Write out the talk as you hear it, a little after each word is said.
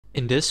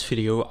In this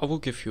video, I will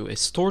give you a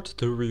store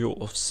tutorial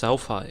of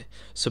Sellfy.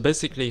 So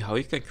basically how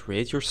you can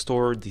create your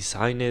store,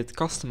 design it,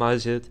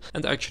 customize it,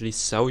 and actually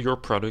sell your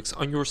products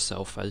on your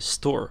Sellfy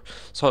store.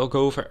 So I'll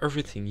go over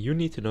everything you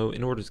need to know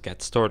in order to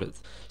get started.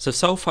 So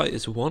Sellfy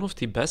is one of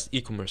the best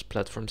e-commerce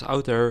platforms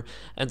out there,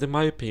 and in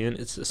my opinion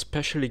it's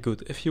especially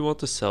good if you want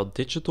to sell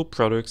digital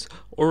products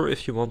or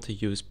if you want to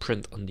use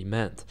print on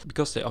demand,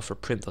 because they offer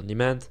print on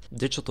demand,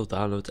 digital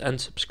download and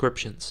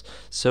subscriptions.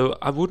 So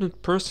I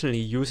wouldn't personally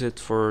use it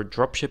for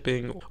dropshipping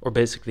or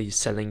basically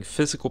selling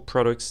physical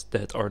products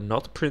that are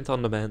not print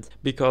on demand,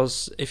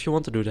 because if you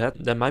want to do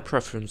that, then my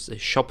preference is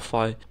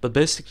Shopify, but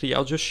basically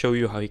I'll just show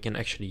you how you can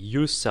actually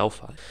use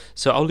Sellfy.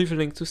 So I'll leave a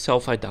link to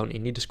Sellfy down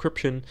in the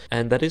description,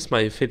 and that is my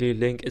affiliate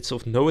link. It's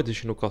of no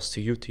additional cost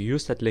to you to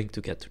use that link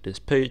to get to this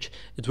page.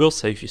 It will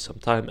save you some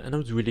time, and I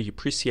would really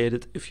appreciate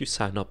it if you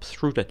sign up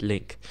through that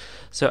link.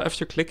 So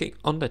after clicking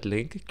on that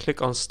link, click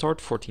on Start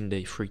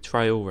 14-day free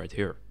trial right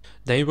here.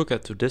 Then you will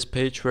get to this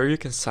page where you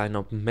can sign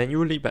up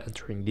manually by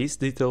entering these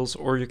details,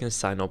 or you can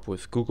sign up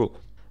with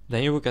Google.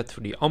 Then you will get to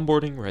the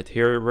onboarding right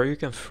here, where you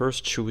can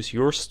first choose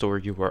your store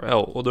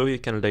URL, although you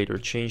can later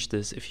change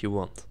this if you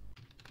want.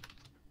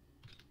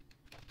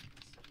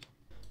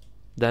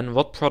 Then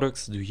what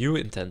products do you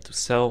intend to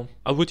sell?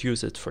 I would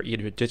use it for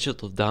either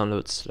digital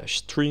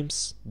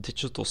downloads/streams,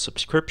 digital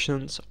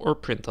subscriptions, or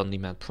print on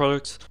demand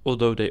products,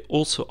 although they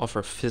also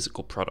offer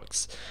physical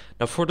products.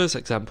 Now for this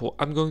example,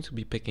 I'm going to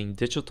be picking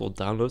digital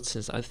downloads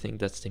since I think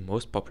that's the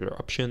most popular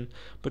option,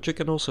 but you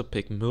can also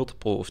pick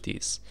multiple of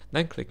these.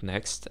 Then click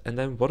next, and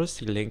then what is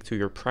the link to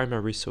your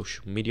primary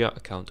social media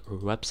account or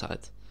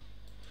website?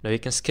 Now you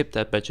can skip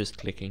that by just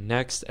clicking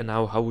next, and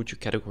now how would you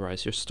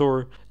categorize your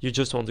store? You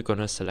just want to go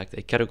and select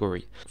a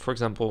category. For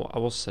example, I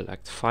will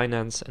select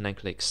finance and then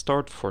click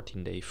start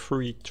 14-day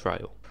free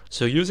trial.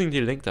 So using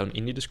the link down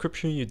in the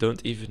description, you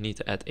don't even need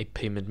to add a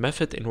payment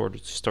method in order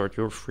to start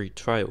your free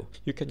trial.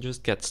 You can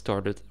just get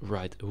started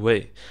right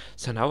away.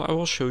 So now I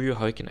will show you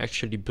how you can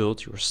actually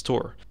build your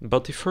store.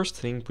 But the first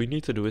thing we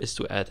need to do is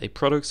to add a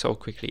product. So I'll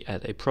quickly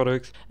add a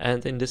product.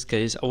 And in this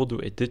case, I will do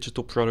a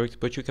digital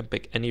product, but you can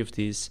pick any of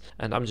these.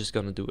 And I'm just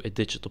going to do a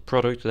digital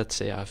product. Let's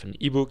say I have an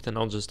ebook, then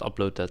I'll just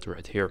upload that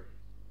right here.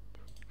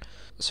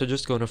 So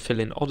just going to fill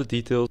in all the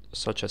details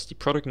such as the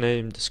product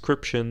name,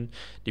 description,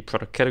 the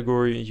product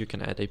category. You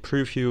can add a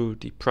preview,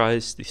 the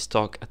price, the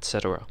stock,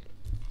 etc.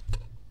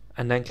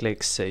 And then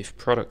click save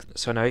product.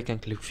 So now you can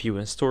click view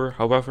and store.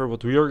 However,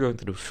 what we are going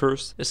to do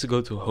first is to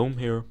go to home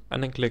here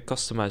and then click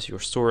customize your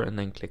store and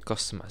then click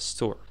customize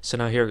store. So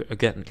now here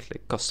again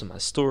click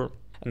customize store.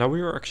 And now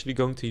we are actually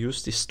going to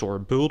use the store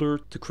builder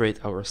to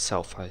create our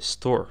Sellfy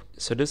store.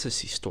 So this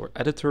is the store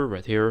editor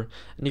right here.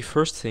 And the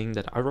first thing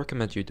that I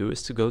recommend you do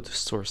is to go to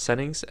store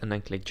settings and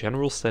then click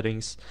general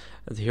settings.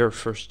 And here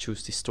first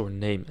choose the store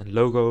name and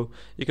logo.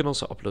 You can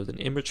also upload an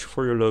image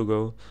for your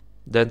logo.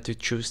 Then to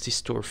choose the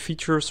store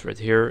features right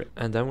here.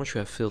 And then once you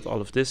have filled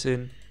all of this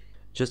in,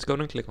 just go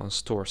and click on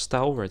store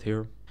style right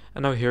here.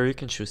 And now here you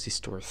can choose the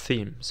store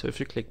theme. So if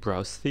you click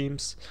browse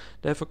themes,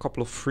 they have a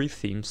couple of free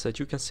themes that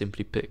you can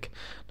simply pick.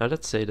 Now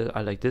let's say that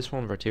I like this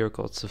one right here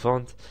called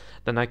Savant.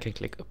 Then I can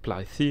click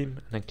apply theme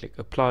and then click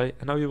apply.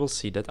 And now you will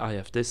see that I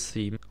have this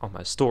theme on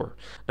my store.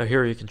 Now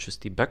here you can choose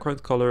the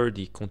background color,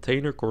 the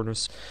container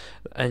corners,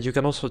 and you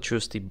can also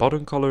choose the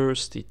button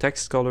colors, the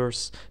text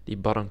colors, the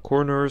button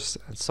corners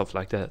and stuff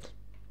like that.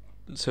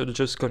 So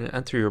just going to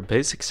enter your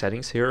basic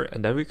settings here,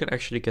 and then we can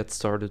actually get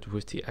started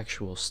with the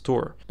actual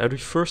store. Now the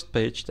first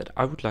page that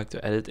I would like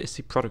to edit is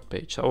the product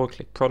page. So I will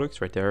click product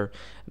right there.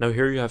 Now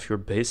here you have your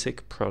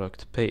basic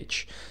product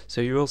page.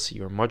 So you will see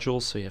your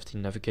modules. So you have the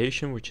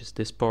navigation, which is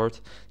this part,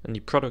 and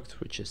the product,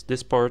 which is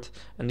this part,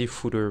 and the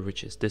footer,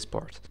 which is this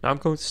part. Now I'm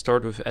going to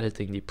start with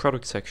editing the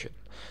product section.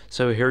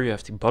 So here you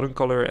have the button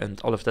color and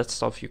all of that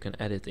stuff you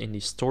can edit in the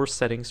store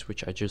settings,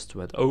 which I just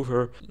went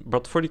over.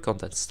 But for the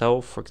content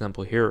style, for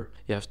example here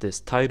you have this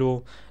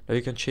title. Now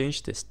you can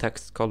change this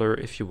text color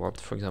if you want.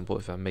 For example,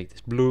 if I make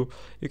this blue,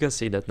 you can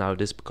see that now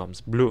this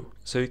becomes blue.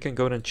 So you can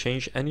go and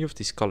change any of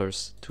these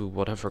colors to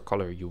whatever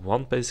color you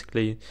want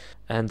basically,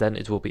 and then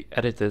it will be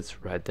edited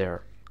right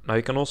there. Now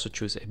you can also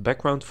choose a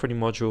background for the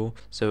module.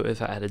 So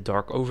if I add a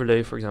dark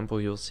overlay, for example,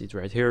 you'll see it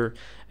right here.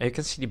 And you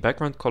can see the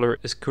background color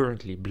is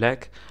currently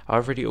black.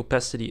 However, the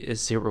opacity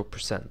is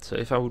 0%. So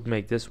if I would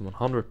make this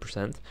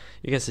 100%,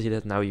 you can see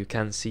that now you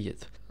can see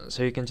it.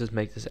 So you can just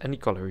make this any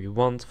color you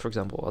want. For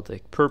example, I'll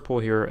take purple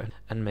here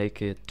and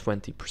make it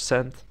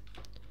 20%.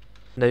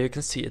 Now you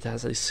can see it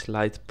has a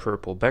slight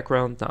purple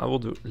background. Now I will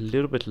do a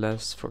little bit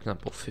less, for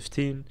example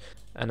 15.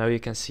 And now you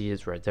can see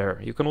it right there.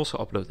 You can also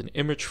upload an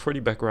image for the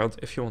background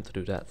if you want to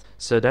do that.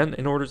 So then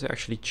in order to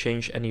actually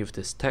change any of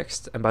this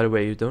text, and by the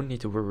way, you don't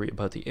need to worry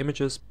about the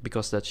images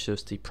because that's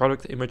just the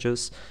product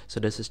images. So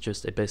this is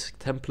just a basic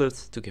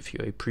template to give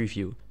you a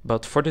preview.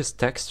 But for this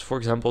text, for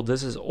example,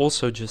 this is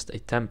also just a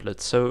template.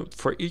 So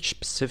for each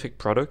specific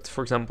product,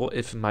 for example,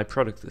 if my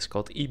product is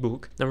called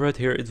ebook, then right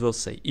here it will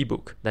say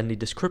ebook. Then the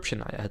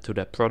description I add to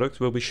that product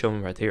will be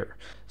shown right here.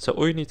 So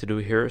all you need to do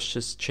here is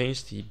just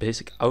change the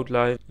basic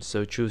outline.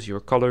 So choose your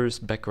colors,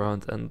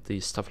 background, and the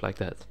stuff like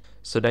that.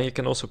 So then you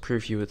can also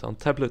preview it on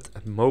tablet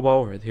and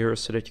mobile right here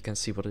so that you can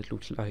see what it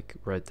looks like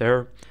right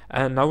there.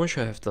 And now once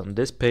you have done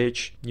this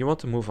page, you want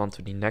to move on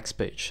to the next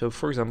page. So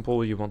for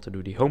example, you want to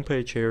do the home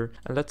page here,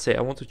 and let's say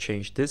I want to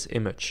change this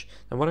image.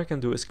 And what I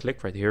can do is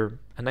click right here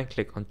and then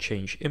click on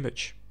change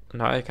image.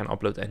 Now I can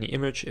upload any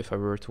image. If I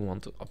were to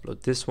want to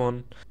upload this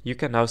one, you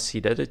can now see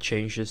that it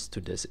changes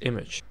to this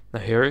image. Now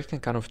here you can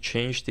kind of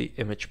change the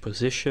image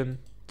position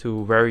to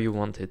where you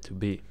want it to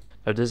be.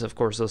 Now this of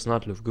course does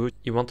not look good.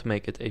 You want to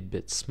make it a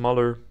bit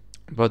smaller,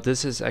 but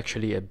this is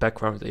actually a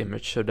background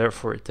image, so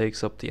therefore it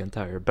takes up the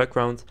entire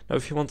background. Now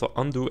if you want to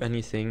undo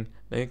anything,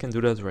 then you can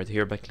do that right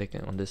here by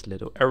clicking on this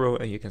little arrow,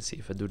 and you can see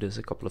if I do this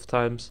a couple of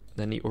times,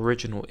 then the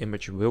original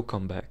image will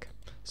come back.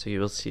 So you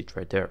will see it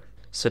right there.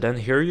 So then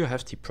here you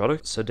have the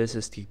product. So this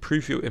is the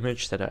preview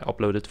image that I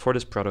uploaded for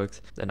this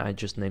product. Then I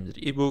just named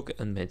it ebook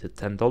and made it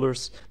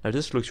 $10. Now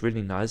this looks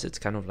really nice. It's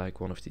kind of like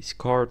one of these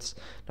cards.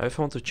 Now if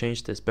I want to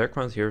change this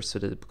background here so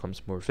that it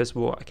becomes more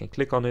visible, I can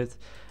click on it.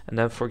 And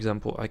then for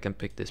example, I can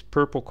pick this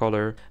purple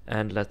color,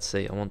 and let's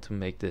say I want to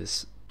make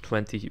this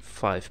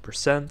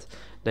 25%.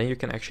 Then you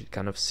can actually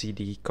kind of see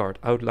the card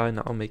outline.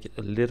 Now I'll make it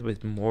a little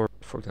bit more,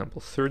 for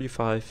example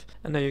 35,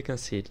 and then you can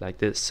see it like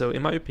this. So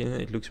in my opinion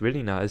it looks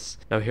really nice.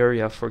 Now here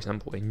you have for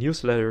example a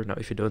newsletter. Now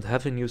if you don't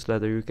have a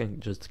newsletter, you can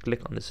just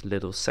click on this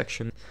little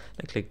section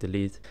and click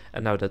delete,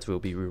 and now that will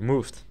be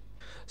removed.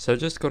 So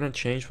just go and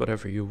change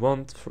whatever you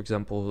want. For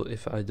example,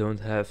 if I don't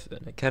have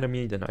an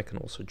academy, then I can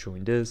also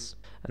join this.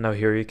 And now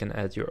here you can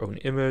add your own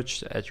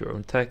image, add your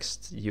own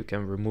text, you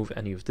can remove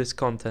any of this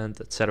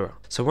content, etc.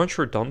 So once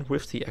you're done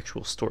with the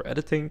actual store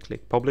editing,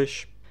 click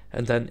publish,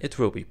 and then it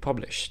will be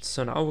published.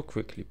 So now I will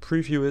quickly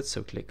preview it,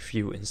 so click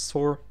view in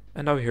store,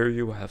 and now here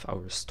you have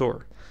our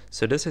store.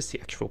 So this is the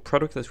actual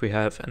product that we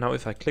have, and now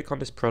if I click on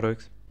this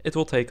product, it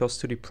will take us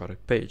to the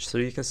product page. So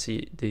you can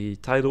see the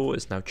title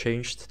is now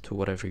changed to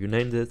whatever you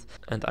named it,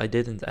 and I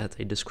didn't add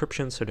a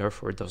description, so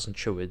therefore it doesn't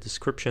show a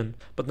description.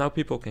 But now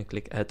people can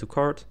click add to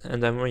cart,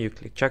 and then when you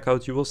click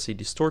checkout, you will see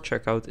the store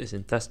checkout is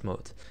in test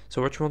mode.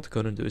 So what you want to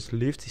go and do is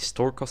leave the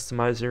store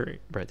customizer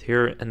right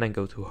here, and then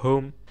go to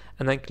home,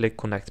 and then click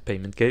connect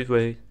payment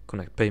gateway,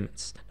 connect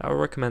payments. Now I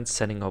recommend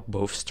setting up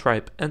both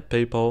Stripe and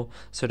PayPal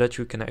so that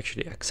you can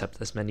actually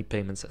accept as many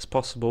payments as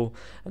possible,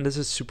 and this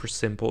is super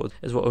simple.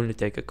 It will only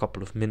take a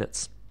couple of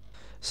minutes.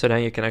 So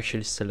then you can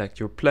actually select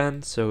your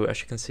plan. So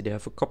as you can see, they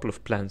have a couple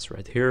of plans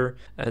right here,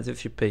 and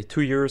if you pay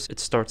 2 years, it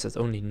starts at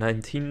only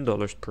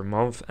 $19 per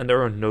month, and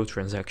there are no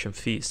transaction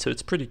fees, so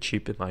it's pretty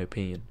cheap in my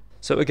opinion.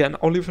 So again,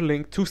 I'll leave a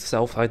link to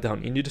Sellfy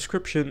down in the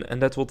description,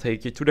 and that will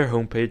take you to their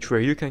homepage where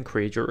you can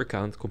create your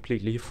account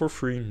completely for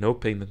free, no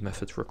payment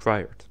method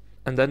required.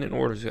 And then in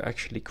order to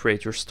actually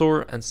create your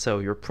store and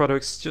sell your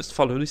products, just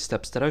follow the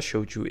steps that I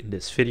showed you in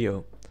this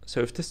video. So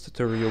if this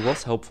tutorial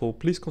was helpful,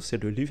 please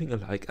consider leaving a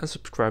like and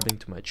subscribing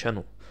to my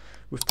channel.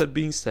 With that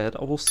being said,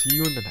 I will see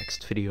you in the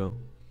next video.